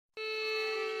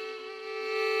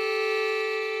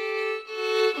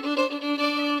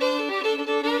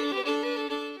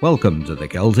Welcome to the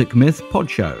Celtic Myth Pod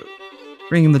Show,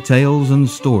 bringing the tales and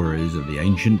stories of the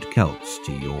ancient Celts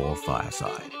to your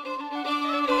fireside.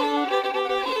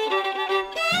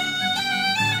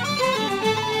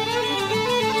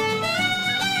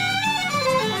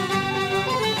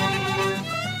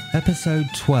 Episode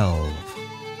 12,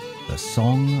 The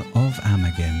Song of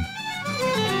Amergin.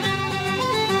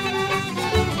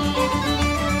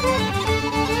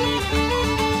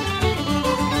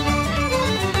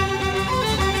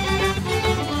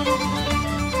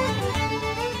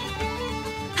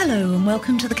 Hello and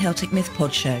welcome to the Celtic Myth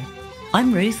Pod Show.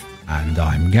 I'm Ruth. And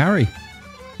I'm Gary.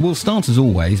 We'll start as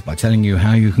always by telling you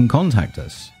how you can contact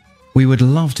us. We would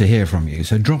love to hear from you,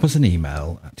 so drop us an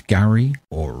email at Gary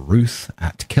or Ruth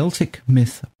at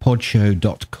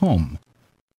celticmythpodshow.com.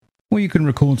 Or you can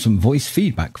record some voice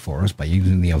feedback for us by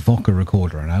using the Avoca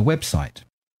recorder on our website.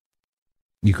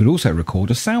 You could also record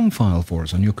a sound file for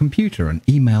us on your computer and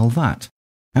email that,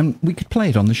 and we could play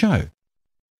it on the show.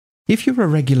 If you're a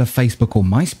regular Facebook or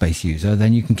MySpace user,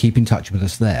 then you can keep in touch with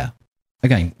us there.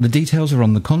 Again, the details are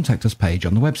on the Contact Us page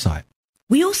on the website.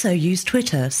 We also use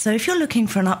Twitter, so if you're looking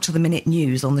for an up-to-the-minute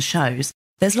news on the shows,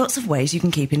 there's lots of ways you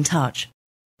can keep in touch.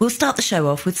 We'll start the show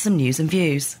off with some news and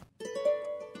views.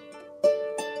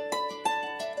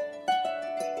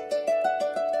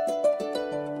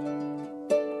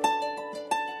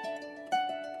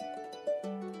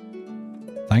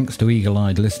 Thanks to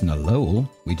eagle-eyed listener Lowell,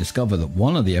 we discovered that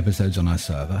one of the episodes on our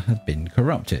server had been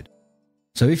corrupted.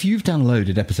 So if you've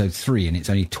downloaded episode 3 and it's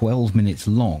only 12 minutes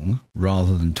long,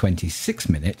 rather than 26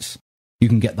 minutes, you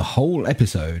can get the whole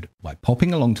episode by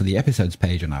popping along to the episodes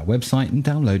page on our website and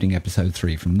downloading episode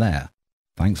 3 from there.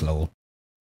 Thanks, Lowell.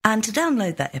 And to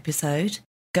download that episode,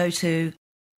 go to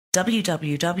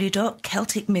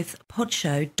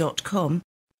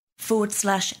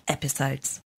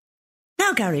www.celticmythpodshow.com/episodes.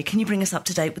 Now, Gary, can you bring us up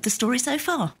to date with the story so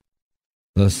far?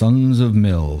 The sons of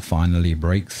Mill finally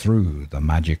break through the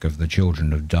magic of the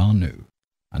children of Danu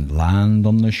and land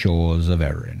on the shores of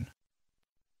Erin.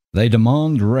 They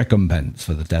demand recompense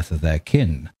for the death of their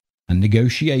kin, and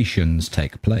negotiations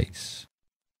take place.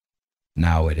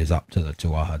 Now it is up to the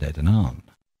Tuatha de Danaan.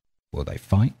 Will they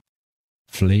fight,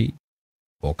 flee,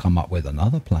 or come up with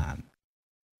another plan?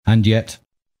 And yet,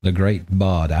 the great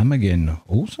Bard Amergin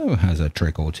also has a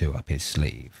trick or two up his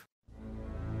sleeve.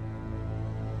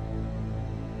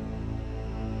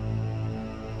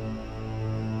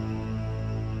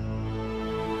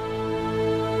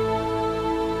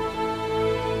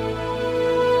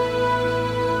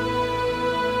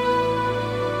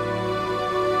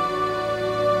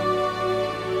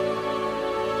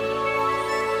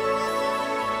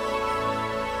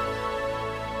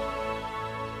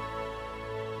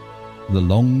 The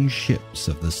long ships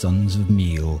of the Sons of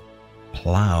Mill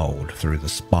ploughed through the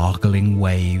sparkling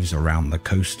waves around the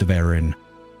coast of Erin,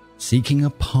 seeking a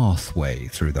pathway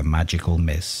through the magical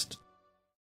mist.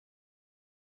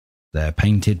 Their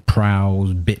painted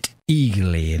prows bit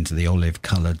eagerly into the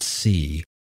olive-coloured sea,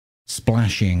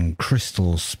 splashing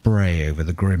crystal spray over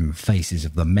the grim faces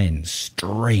of the men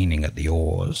straining at the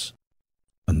oars.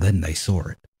 And then they saw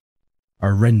it,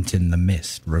 a rent in the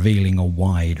mist revealing a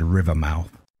wide river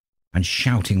mouth. And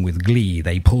shouting with glee,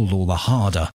 they pulled all the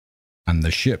harder, and the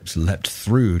ships leapt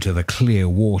through to the clear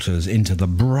waters into the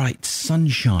bright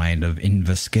sunshine of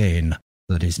Inver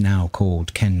that is now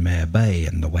called Kenmare Bay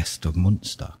in the west of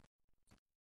Munster.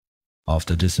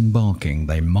 After disembarking,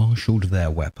 they marshalled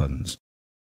their weapons,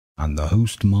 and the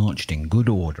host marched in good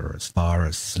order as far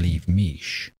as Slieve.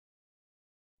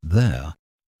 There,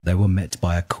 they were met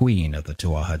by a queen of the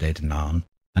Tuatha de Danaan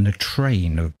and a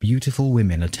train of beautiful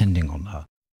women attending on her,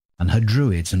 and her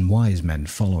druids and wise men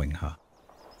following her.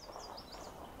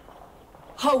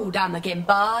 Hold, Amergin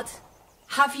Bard.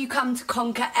 Have you come to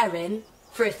conquer Erin?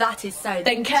 For if that is so,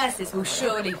 then curses will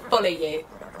surely follow you.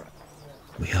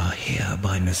 We are here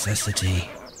by necessity.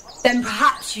 Then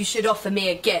perhaps you should offer me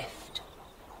a gift.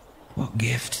 What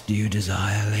gift do you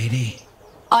desire, lady?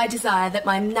 I desire that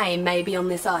my name may be on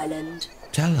this island.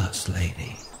 Tell us,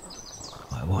 lady.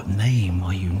 By what name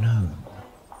are you known?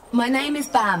 My name is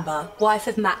Banba, wife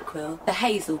of MacCuill, the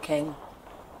Hazel King.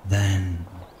 Then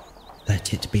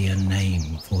let it be a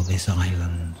name for this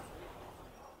island.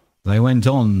 They went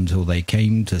on till they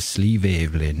came to Slieve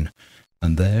Eibhline,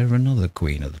 and there another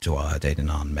queen of the Tuatha de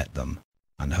Danaan met them,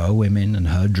 and her women and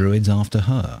her druids after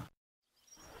her.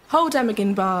 Hold,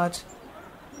 Amergin Bard.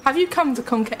 Have you come to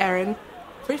conquer Erin?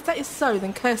 For if that is so,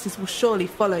 then curses will surely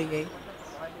follow you.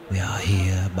 We are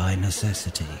here by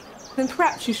necessity. Then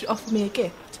perhaps you should offer me a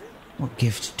gift. What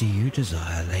gift do you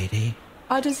desire, lady?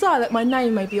 I desire that my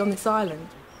name may be on this island.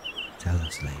 Tell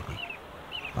us, lady,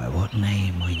 by what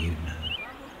name are you known?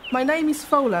 My name is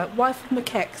Fodhla, wife of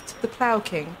MacCecht, the Plough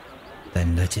King.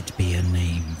 Then let it be a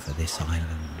name for this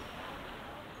island.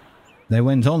 They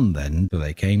went on then till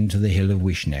they came to the hill of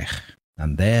Uisnech,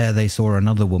 and there they saw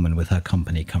another woman with her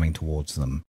company coming towards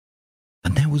them.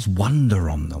 And there was wonder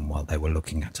on them while they were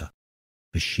looking at her,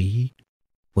 for she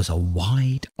was a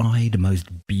wide-eyed,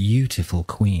 most beautiful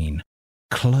queen,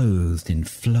 clothed in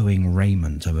flowing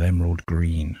raiment of emerald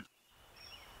green.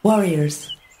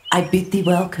 Warriors, I bid thee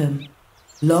welcome.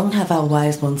 Long have our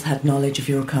wise ones had knowledge of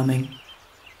your coming.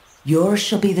 Yours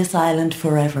shall be this island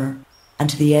forever,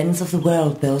 and to the ends of the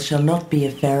world there shall not be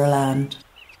a fairer land.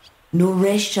 No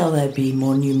race shall there be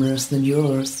more numerous than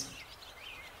yours.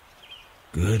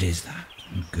 Good is that,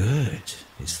 and good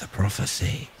is the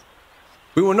prophecy.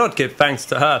 We will not give thanks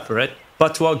to her for it,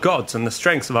 but to our gods and the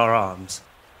strength of our arms.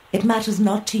 It matters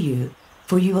not to you,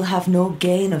 for you will have no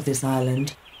gain of this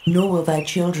island, nor will thy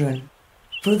children.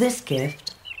 For this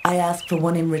gift I ask for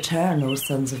one in return, O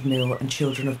sons of Mill and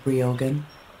children of Breogan.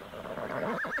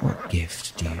 What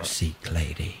gift do you seek,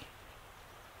 lady?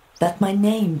 That my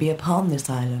name be upon this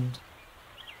island.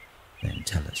 Then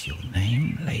tell us your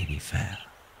name, lady fair.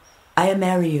 I am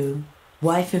Eriu,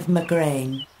 wife of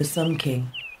MacGreine, the Sun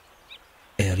King.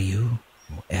 Eriu,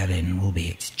 or Erin, will be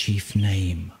its chief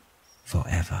name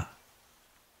forever.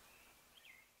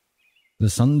 The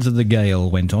sons of the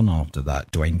Gale went on after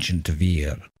that to ancient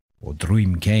Inver, or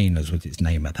Druim Cain as was its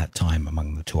name at that time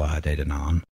among the Tuatha de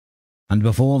Danaan, and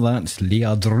before that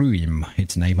Liathdruim,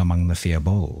 its name among the Fir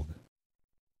Bolg.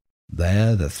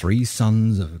 There the three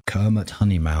sons of Cermait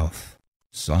Honeymouth,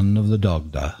 son of the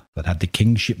Dagda, that had the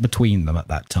kingship between them at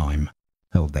that time,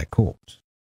 held their court.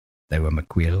 They were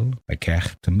MacCuill,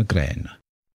 MacCecht, and MacGreine,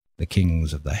 the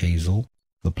kings of the hazel,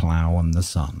 the plough, and the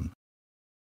sun.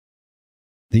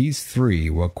 These three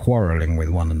were quarrelling with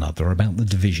one another about the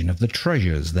division of the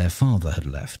treasures their father had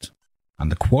left, and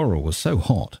the quarrel was so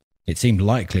hot it seemed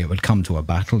likely it would come to a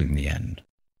battle in the end.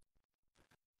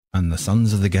 And the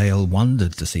sons of the Gale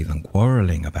wondered to see them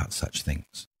quarrelling about such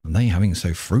things, and they having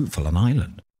so fruitful an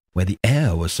island, where the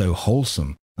air was so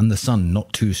wholesome, and the sun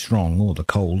not too strong or the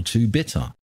cold too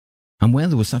bitter, and where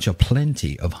there was such a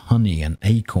plenty of honey and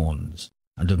acorns,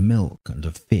 and of milk and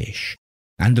of fish,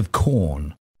 and of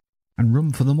corn, and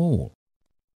room for them all.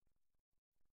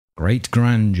 Great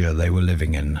grandeur they were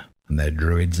living in, and their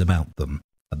druids about them,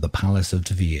 at the palace of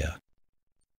Teamhair.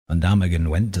 And Amergin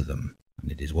went to them,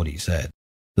 and it is what he said,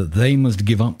 that they must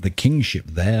give up the kingship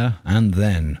there and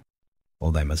then,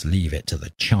 or they must leave it to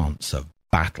the chance of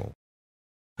battle.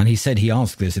 And he said he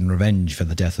asked this in revenge for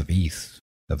the death of Eith,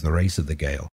 of the race of the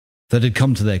Gale, that had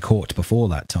come to their court before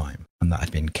that time, and that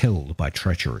had been killed by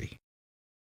treachery.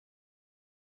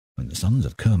 When the sons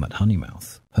of Cermait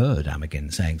Honeymouth heard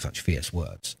Amergin saying such fierce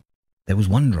words, there was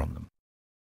wonder on them.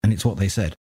 And it's what they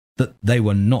said, that they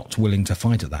were not willing to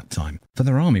fight at that time, for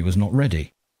their army was not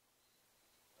ready.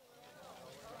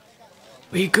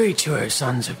 We greet you, O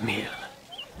sons of Mill,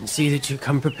 and see that you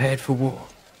come prepared for war.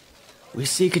 We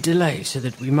seek a delay so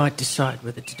that we might decide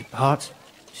whether to depart,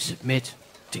 to submit,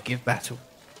 to give battle.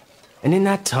 And in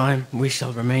that time we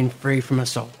shall remain free from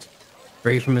assault,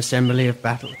 free from assembly of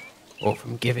battle, or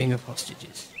from giving of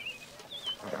hostages.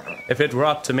 If it were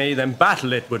up to me, then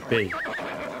battle it would be.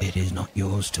 It is not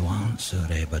yours to answer,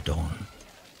 Eber Donn.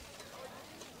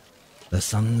 The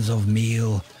sons of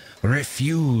Mill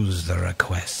refuse the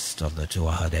request of the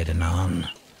Tuatha de Danaan.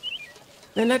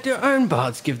 Then let your own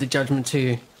bards give the judgment to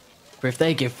you. For if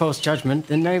they give false judgment,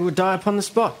 then they will die upon the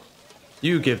spot.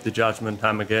 You give the judgment,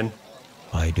 Amergin.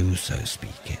 I do so speak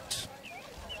it.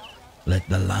 Let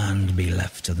the land be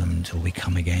left to them till we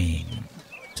come again,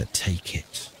 to take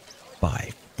it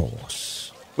by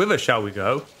force. Whither shall we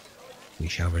go? We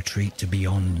shall retreat to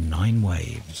beyond 9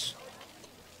 waves.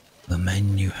 The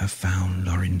men you have found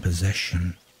are in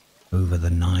possession. Over the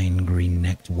 9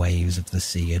 green-necked waves of the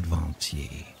sea advance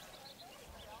ye.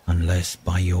 Unless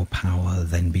by your power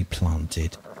then be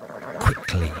planted,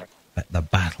 quickly let the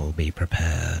battle be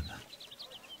prepared.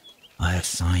 I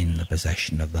assign the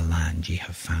possession of the land ye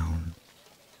have found.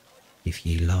 If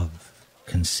ye love,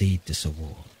 concede this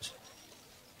award.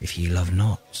 If ye love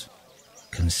not,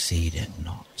 concede it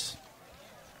not.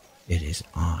 It is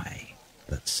I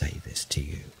that say this to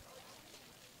you.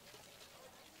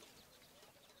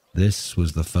 This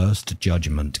was the first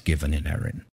judgment given in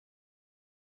Erin.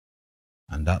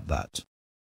 And at that,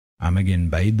 Amergin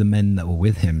bade the men that were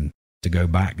with him to go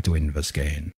back to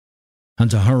Inver,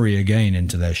 and to hurry again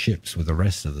into their ships with the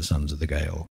rest of the sons of the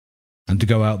Gale, and to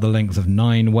go out the length of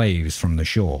 9 waves from the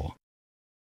shore.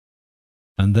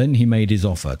 And then he made his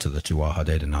offer to the Tuatha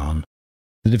de Danaan,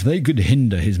 that if they could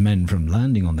hinder his men from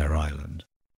landing on their island,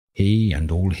 he and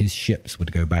all his ships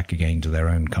would go back again to their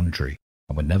own country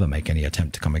and would never make any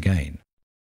attempt to come again,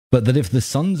 but that if the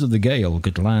Sons of the Gale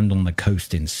could land on the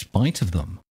coast in spite of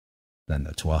them, then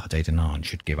the Tuatha De Danaan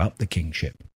should give up the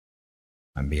kingship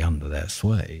and be under their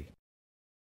sway.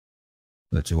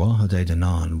 The Tuatha De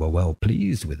Danaan were well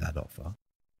pleased with that offer,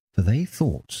 for they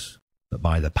thought that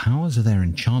by the powers of their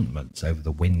enchantments over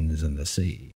the winds and the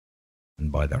sea,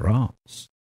 and by their arts,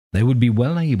 they would be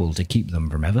well able to keep them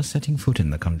from ever setting foot in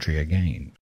the country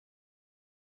again.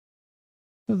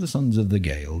 So the Sons of the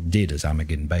Gale did as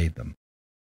Amergin bade them,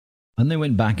 and they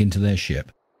went back into their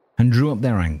ship and drew up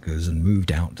their anchors and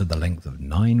moved out to the length of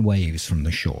 9 waves from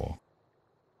the shore.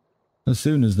 As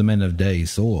soon as the men of day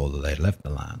saw that they had left the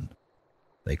land,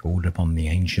 they called upon the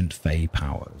ancient Fey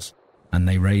powers, and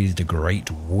they raised a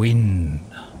great wind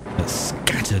that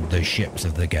scattered the ships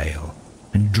of the Gale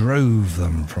and drove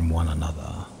them from one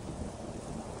another.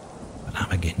 But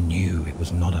Amergin knew it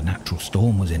was not a natural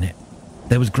storm was in it.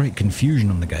 There was great confusion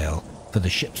on the Gale, for the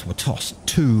ships were tossed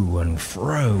to and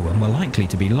fro and were likely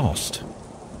to be lost.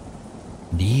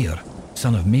 And Eir,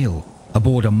 son of Mill,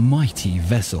 aboard a mighty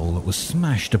vessel that was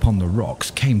smashed upon the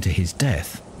rocks, came to his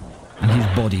death, and his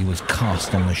body was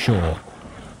cast on the shore,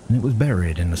 and it was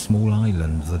buried in a small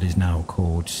island that is now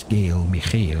called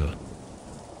CMP012.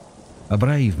 A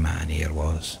brave man Eir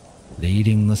was,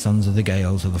 leading the Sons of the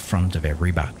Gale to the front of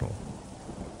every battle,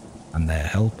 and their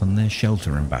help and their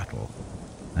shelter in battle,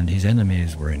 and his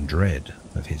enemies were in dread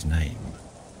of his name.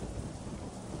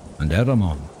 And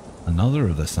Eramon, another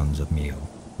of the Sons of Mill,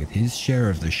 with his share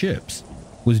of the ships,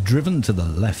 was driven to the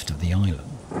left of the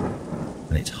island,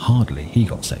 and it's hardly he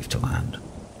got safe to land.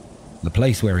 The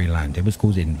place where he landed was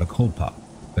called Inver,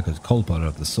 because Kolpa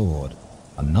of the Sword,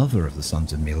 another of the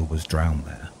Sons of Mill, was drowned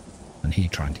there, and he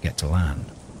trying to get to land.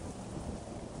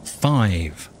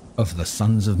 5 of the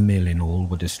Sons of Mill in all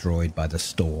were destroyed by the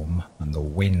storm and the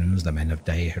winds the men of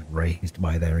day had raised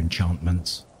by their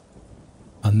enchantments,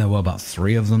 and there were but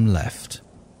 3 of them left,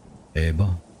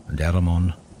 Eber and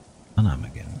Eramon and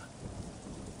Amergin.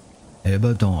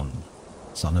 Eber Donn,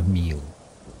 son of Mill,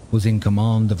 was in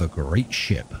command of a great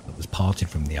ship that was parted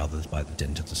from the others by the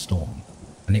dint of the storm,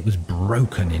 and it was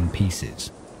broken in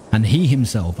pieces, and he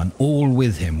himself and all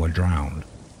with him were drowned,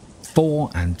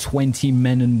 24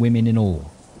 men and women in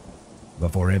all.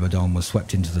 Before Eber Donn was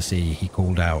swept into the sea, he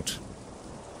called out,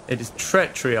 "It is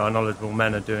treachery our knowledgeable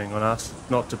men are doing on us,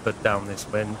 not to put down this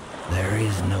wind." "There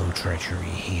is no treachery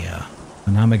here."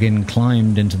 And Amergin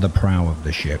climbed into the prow of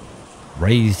the ship,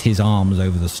 raised his arms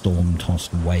over the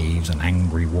storm-tossed waves and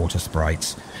angry water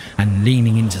sprites, and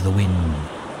leaning into the wind,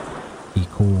 he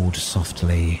called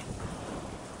softly,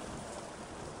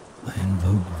 "I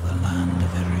invoke the land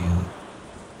of Eriu,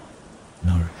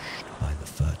 nourished by the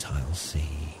fertile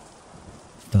sea.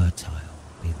 Fertile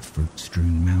be the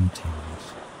fruit-strewn mountains,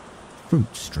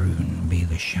 fruit-strewn be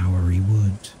the showery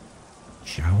wood,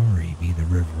 showery be the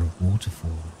river of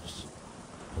waterfalls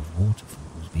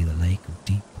be the lake of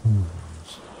deep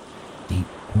pools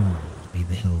be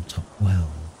the hilltop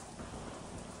well,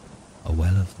 a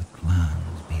well of the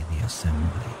clans be the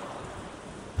assembly,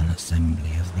 an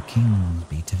assembly of the kings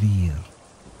be Tavir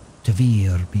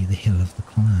be the hill of the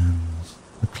clans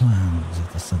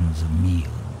of the Sons of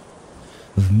Mill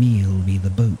be the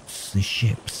boats, the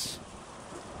ships,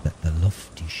 let the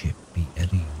lofty ship be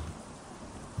Eriu,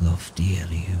 lofty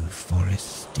Eriu,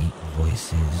 forests, deep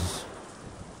voices,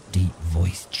 deep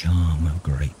voiced charm of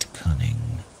great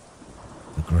cunning,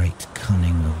 the great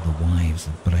cunning of the wives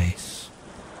of Brace,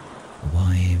 the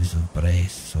wives of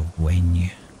Brace of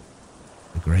Gwenye,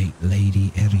 the great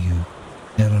lady Eriu,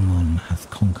 Eramon hath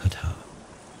conquered her,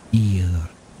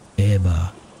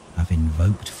 Eber have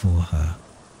invoked for her.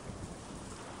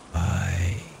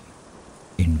 I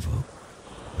invoke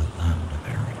the land of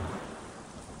Erin."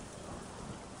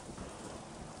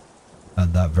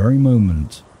 At that very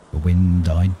moment, the wind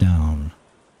died down,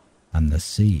 and the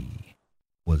sea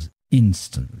was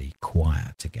instantly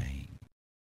quiet again.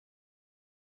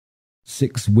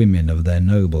 6 women of their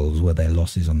nobles were their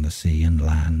losses on the sea and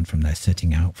land from their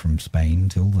setting out from Spain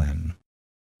till then.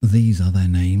 These are their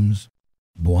names: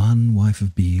 Buan, wife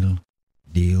of Beal,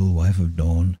 Deal, wife of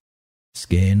Donn,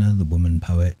 Skena, the woman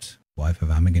poet, wife of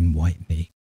Amergin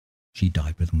Whiteley. She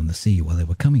died with them on the sea while they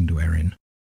were coming to Erin.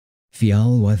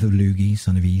 Fial, wife of Lugi,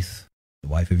 son of Eth, the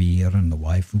wife of Eir, and the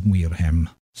wife of Muirhem,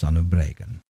 son of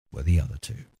Breogan, were the other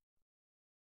 2.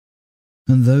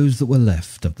 And those that were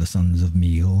left of the Sons of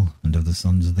Mill and of the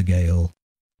Sons of the Gale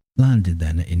landed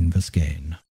then at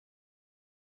Inver.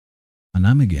 And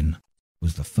Amergin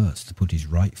was the first to put his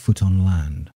right foot on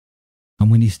land,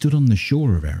 and when he stood on the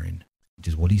shore of Erin, which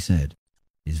is what he said,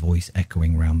 his voice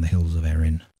echoing round the hills of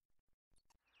Erin,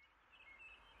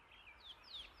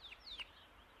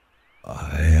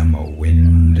 I am a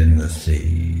wind in the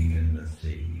sea.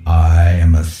 I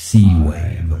am a sea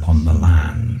wave upon the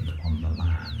land.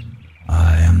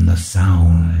 I am the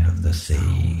sound of the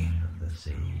sea.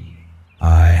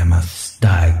 I am a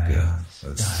stag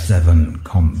of 7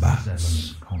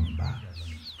 combats.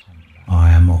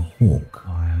 I am a hawk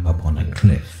upon a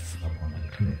cliff.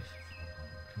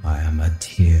 I am a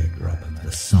teardrop of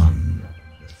the sun.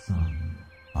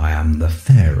 I am the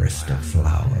fairest of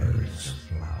flowers.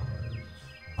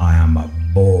 I am a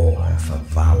boar for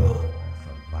valour.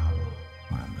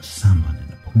 I am a salmon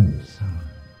in a pool.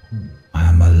 I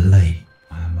am a lake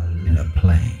in a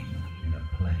plain.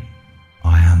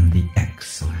 I am the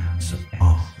excellence of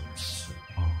arts.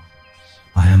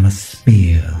 I am a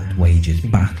spear that wages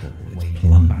battle with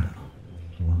plunder.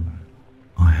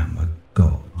 I am a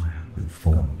god who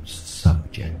forms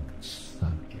subjects,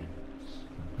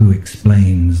 who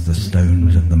explains the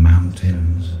stones of the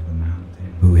mountains,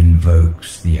 who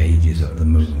invokes the ages of the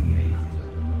moon,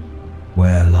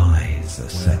 where lies the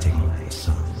setting of the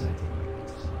sun,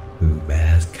 who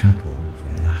bears cattle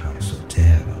from the house of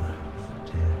Terra,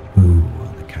 who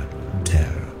are the cattle of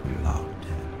Terra who loved.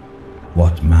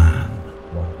 What man,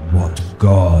 what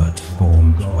god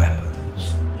forms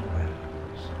weapons?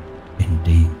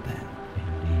 Indeed then,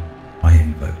 I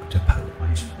invoked a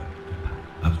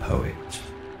poet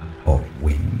of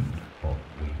wind.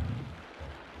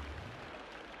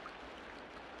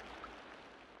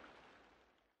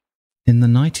 In the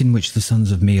night in which the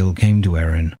sons of Miel came to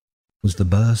Erin was the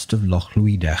burst of Loch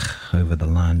Uisnech over the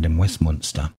land in West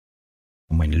Munster,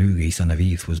 and when Lugi, son of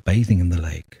Eith, was bathing in the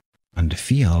lake, and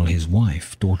Fial, his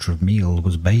wife, daughter of Miel,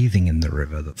 was bathing in the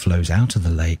river that flows out of the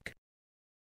lake,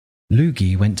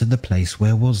 Lugi went to the place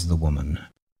where was the woman,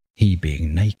 he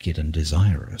being naked and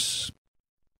desirous.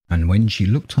 And when she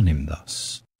looked on him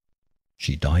thus,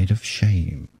 she died of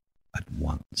shame at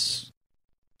once,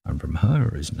 and from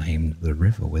her is named the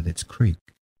river with its creek.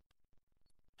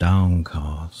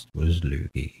 Downcast was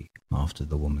Lugi after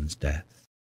the woman's death,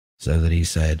 so that he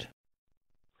said,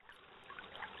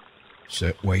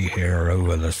 "Sit we here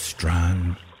over the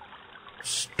strand,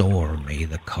 store me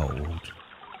the cold,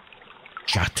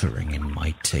 chattering in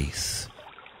my teeth.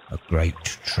 A great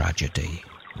tragedy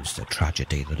is the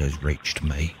tragedy that has reached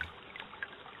me.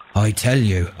 I tell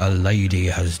you, a lady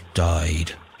has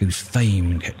died, whose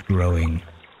fame kept growing.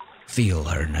 Feel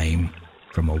her name,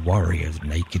 from a warrior's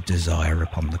naked desire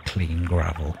upon the clean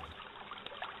gravel.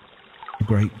 A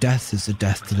great death is the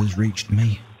death that has reached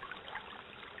me.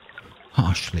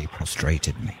 Harshly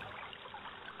prostrated me.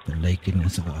 The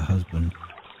nakedness of her husband,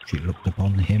 she looked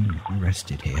upon him and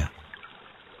rested here."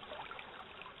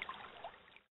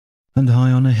 And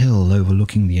high on a hill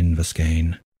overlooking the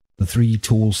Inver, the 3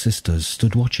 tall sisters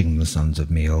stood watching the sons of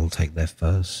Miel take their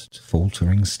first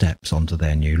faltering steps onto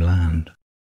their new land.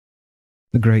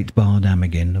 The great Bard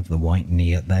Amergin of the White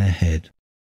Knee at their head,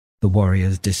 the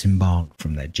warriors disembarked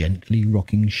from their gently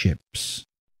rocking ships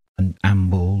and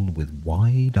ambled with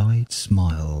wide-eyed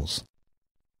smiles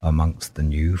amongst the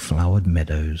new flowered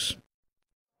meadows.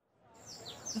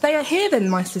 They are here then,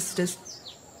 my sisters.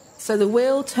 So the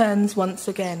wheel turns once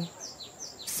again.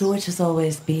 So it has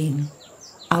always been.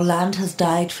 Our land has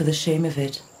died for the shame of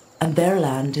it, and their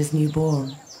land is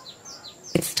newborn.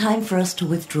 It's time for us to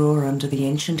withdraw under the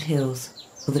ancient hills,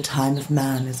 for the time of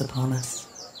man is upon us.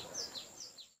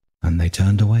 And they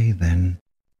turned away then,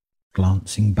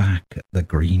 glancing back at the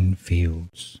green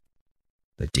fields,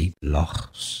 the deep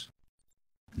lochs,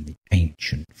 and the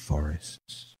ancient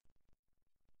forests,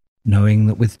 knowing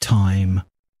that with time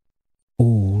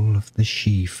all of the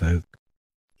she-folk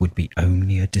would be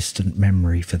only a distant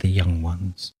memory for the young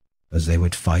ones, as they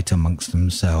would fight amongst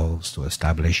themselves to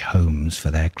establish homes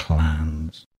for their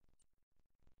clans.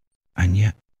 And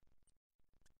yet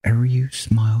Eriu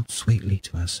smiled sweetly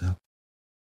to herself,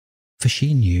 for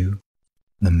she knew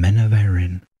the men of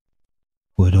Erin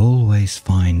would always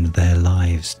find their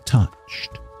lives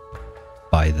touched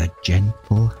by the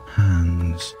gentle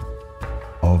hands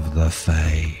of the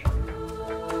Fae.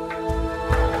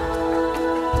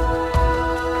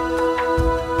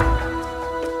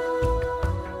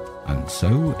 And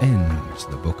so ends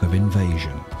the Book of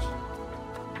Invasions.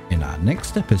 In our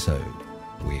next episode,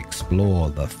 we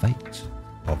explore the fate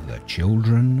of the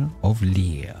children of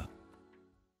Lear.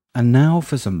 And now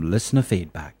for some listener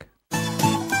feedback.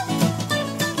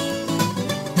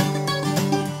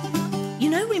 You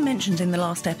know, we mentioned in the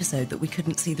last episode that we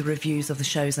couldn't see the reviews of the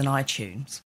shows on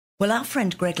iTunes. Well, our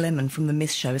friend Greg Lemon from The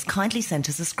Myth Show has kindly sent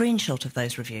us a screenshot of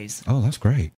those reviews. Oh, that's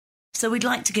great. So we'd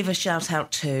like to give a shout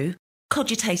out to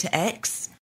Cogitator X.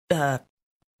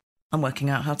 I'm working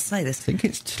out how to say this. I think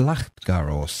it's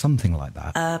Tlachgar or something like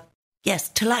that.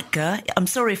 Yes, Talaka, I'm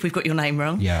sorry if we've got your name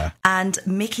wrong. Yeah. And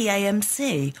Mickey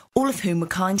AMC, all of whom were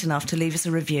kind enough to leave us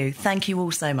a review. Thank you all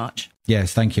so much.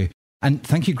 Yes, thank you. And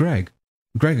thank you, Greg.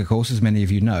 Greg, of course, as many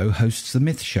of you know, hosts the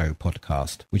Myth Show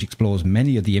podcast, which explores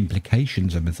many of the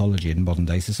implications of mythology in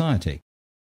modern-day society.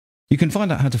 You can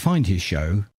find out how to find his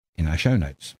show in our show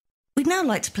notes. We'd now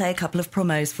like to play a couple of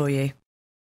promos for you.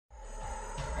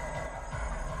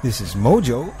 This is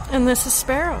Mojo. And this is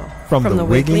Sparrow. From the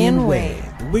Wigleyan Way.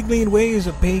 The Wigleyan Way is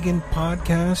a pagan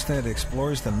podcast that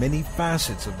explores the many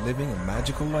facets of living a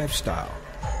magical lifestyle.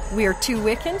 We are two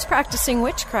Wiccans practicing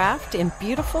witchcraft in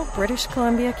beautiful British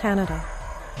Columbia, Canada.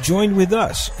 Join with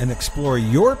us and explore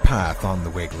your path on the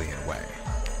Wigleyan Way.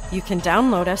 You can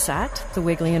download us at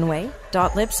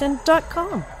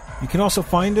thewigleyanway.libsyn.com. You can also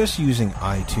find us using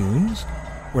iTunes.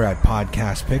 We're at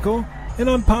Podcast Pickle and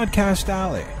on Podcast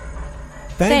Alley.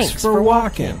 Thanks for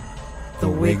walking the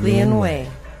Wigleyan Way.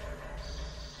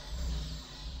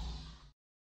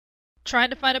 Trying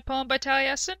to find a poem by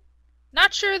Taliesin?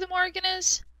 Not sure who the Morrigan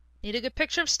is? Need a good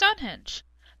picture of Stonehenge?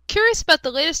 Curious about the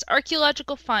latest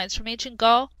archaeological finds from ancient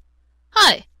Gaul?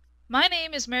 Hi, my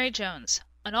name is Mary Jones,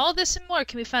 and all this and more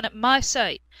can be found at my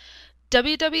site,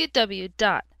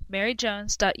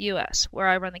 www.maryjones.us, where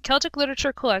I run the Celtic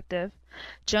Literature Collective,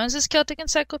 Jones's Celtic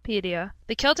Encyclopedia,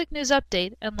 the Celtic News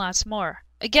Update, and lots more.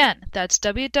 Again, that's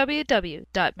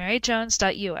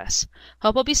www.maryjones.us.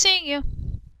 Hope I'll be seeing you.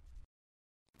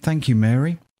 Thank you,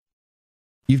 Mary.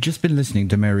 You've just been listening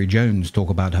to Mary Jones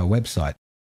talk about her website,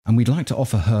 and we'd like to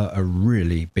offer her a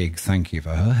really big thank you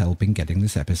for her help in getting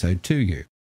this episode to you.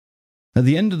 At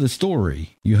the end of the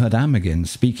story, you heard Amergin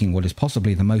speaking what is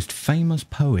possibly the most famous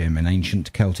poem in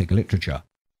ancient Celtic literature,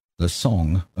 the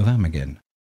Song of Amergin.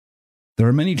 There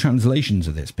are many translations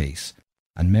of this piece,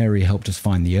 and Mary helped us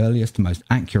find the earliest, most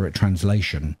accurate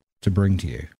translation to bring to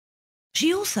you.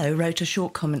 She also wrote a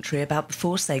short commentary about the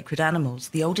 4 sacred animals,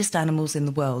 the oldest animals in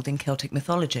the world in Celtic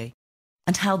mythology,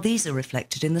 and how these are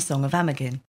reflected in the Song of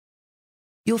Amergin.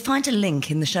 You'll find a link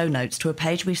in the show notes to a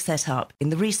page we've set up in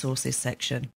the resources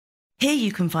section. Here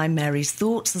you can find Mary's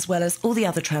thoughts as well as all the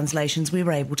other translations we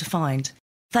were able to find.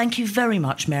 Thank you very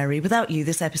much, Mary. Without you,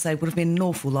 this episode would have been an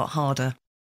awful lot harder.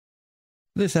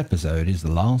 This episode is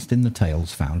the last in the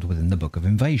tales found within the Book of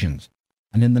Invasions,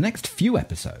 and in the next few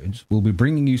episodes we'll be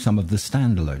bringing you some of the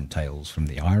standalone tales from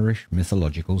the Irish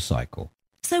Mythological Cycle.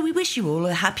 So we wish you all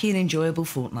a happy and enjoyable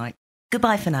fortnight.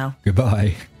 Goodbye for now.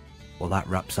 Goodbye. Well, that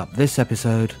wraps up this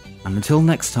episode, and until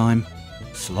next time,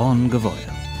 Slán go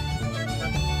bhfuil.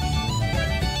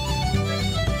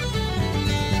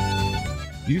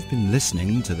 You've been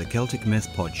listening to the Celtic Myth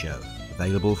Pod Show,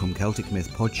 available from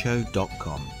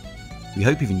CelticMythPodShow.com. We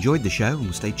hope you've enjoyed the show and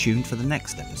will stay tuned for the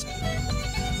next episode.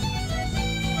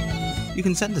 You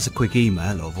can send us a quick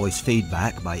email or voice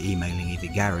feedback by emailing either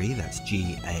Gary, that's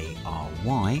Gary, or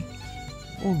Ruth,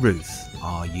 Ruth,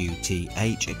 at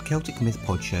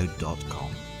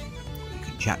CelticMythPodShow.com. You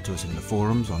can chat to us in the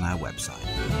forums on our website.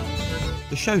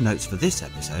 The show notes for this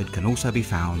episode can also be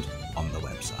found on the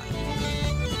website.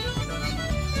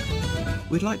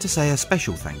 We'd like to say a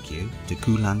special thank you to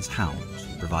Kulan's Hounds,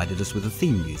 who provided us with the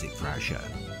theme music for our show.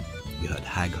 You heard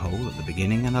Hag Hole at the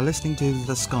beginning and are listening to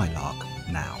The Skylark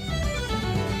now.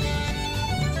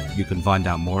 You can find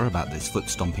out more about this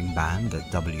foot-stomping band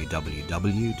at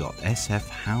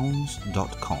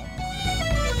www.sfhounds.com.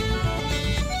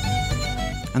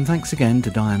 And thanks again to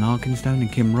Diane Arkinstone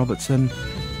and Kim Robertson,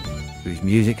 whose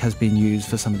music has been used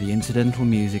for some of the incidental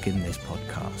music in this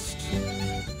podcast.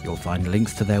 You'll find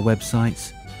links to their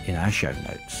websites in our show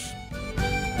notes.